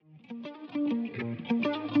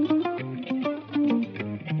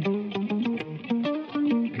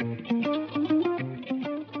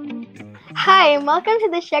Hi, and welcome to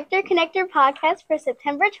the Schechter Connector podcast for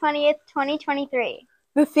September 20th, 2023.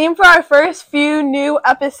 The theme for our first few new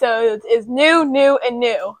episodes is new, and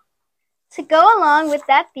new. To go along with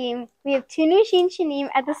that theme, we have two new ShinShinim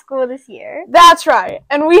at the school this year. That's right,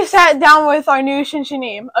 and we sat down with our new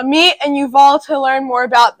ShinShinim, Amit and Yuval, to learn more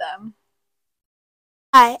about them.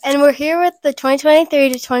 Hi, and we're here with the 2023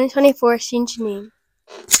 to 2024 ShinShinim.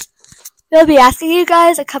 We'll be asking you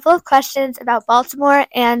guys a couple of questions about Baltimore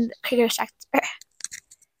and Krieger Schechter.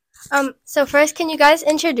 So first, can you guys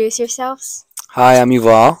introduce yourselves? Hi, I'm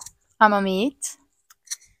Yuval. I'm Amit.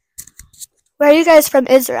 Where are you guys from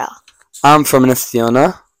Israel? I'm from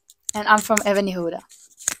Nestiona. And I'm from Even Yehuda.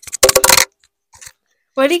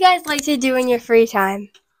 What do you guys like to do in your free time?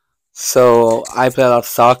 So I play a lot of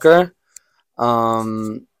soccer,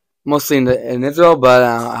 mostly in Israel, but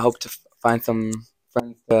I hope to find some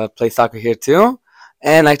friends to play soccer here too,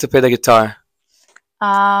 and I like to play the guitar.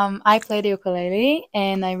 I play the ukulele,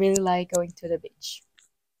 and I really like going to the beach.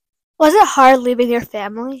 Was it hard leaving your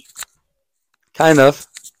family? Kind of.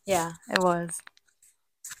 Yeah, it was.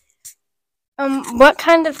 What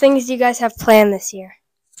kind of things do you guys have planned this year?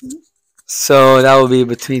 So that will be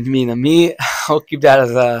between me and me. I'll keep that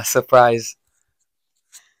as a surprise.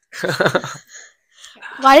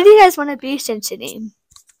 Why did you guys want to be ShinShinim?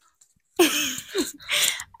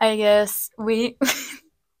 I guess we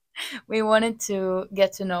wanted to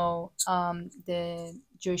get to know the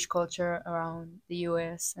Jewish culture around the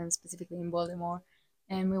U.S. and specifically in Baltimore,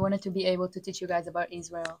 and we wanted to be able to teach you guys about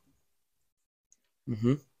Israel.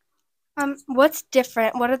 Mm-hmm. What's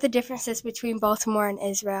different? What are the differences between Baltimore and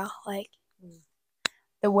Israel?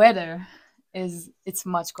 The weather it's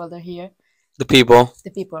much colder here. The people.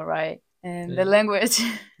 The people, right? And Yeah. the language.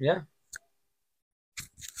 Yeah.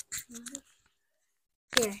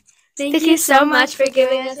 Here. Thank you so much for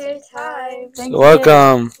giving us your time. Thank You're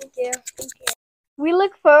welcome. Thank you. We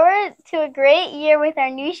look forward to a great year with our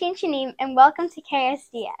new ShinShinim, and welcome to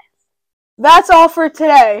KSDS. That's all for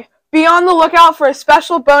today. Be on the lookout for a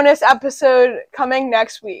special bonus episode coming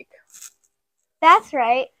next week. That's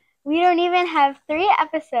right, we don't even have 3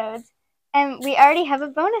 episodes, and we already have a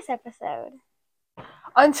bonus episode.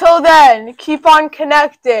 Until then, keep on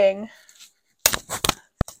connecting.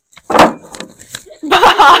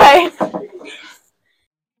 Bye!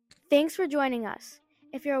 Thanks for joining us.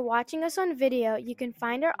 If you're watching us on video, you can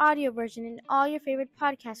find our audio version in all your favorite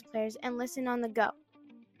podcast players and listen on the go.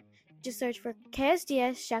 Just search for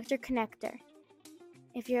KSDS Schechter Connector.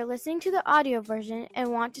 If you're listening to the audio version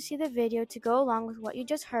and want to see the video to go along with what you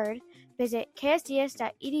just heard, visit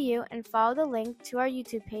ksds.edu and follow the link to our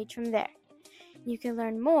YouTube page from there. You can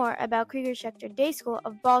learn more about Krieger Schechter Day School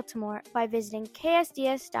of Baltimore by visiting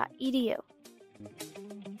ksds.edu.